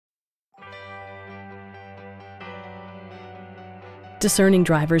Discerning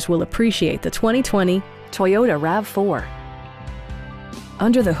drivers will appreciate the 2020 Toyota RAV4.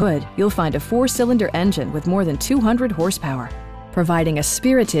 Under the hood, you'll find a 4-cylinder engine with more than 200 horsepower, providing a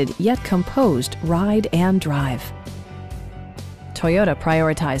spirited yet composed ride and drive. Toyota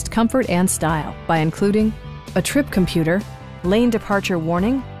prioritized comfort and style by including a trip computer, lane departure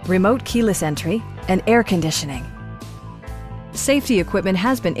warning, remote keyless entry, and air conditioning. Safety equipment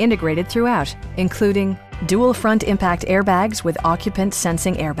has been integrated throughout, including dual front impact airbags with occupant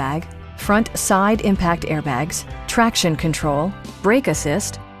sensing airbag, front side impact airbags, traction control, brake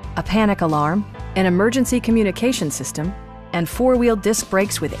assist, a panic alarm, an emergency communication system, and 4-wheel disc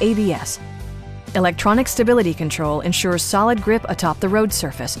brakes with ABS. Electronic stability control ensures solid grip atop the road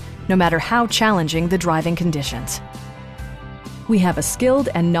surface, no matter how challenging the driving conditions. We have a skilled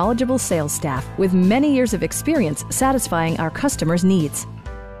and knowledgeable sales staff with many years of experience satisfying our customers' needs.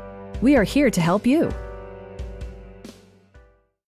 We are here to help you.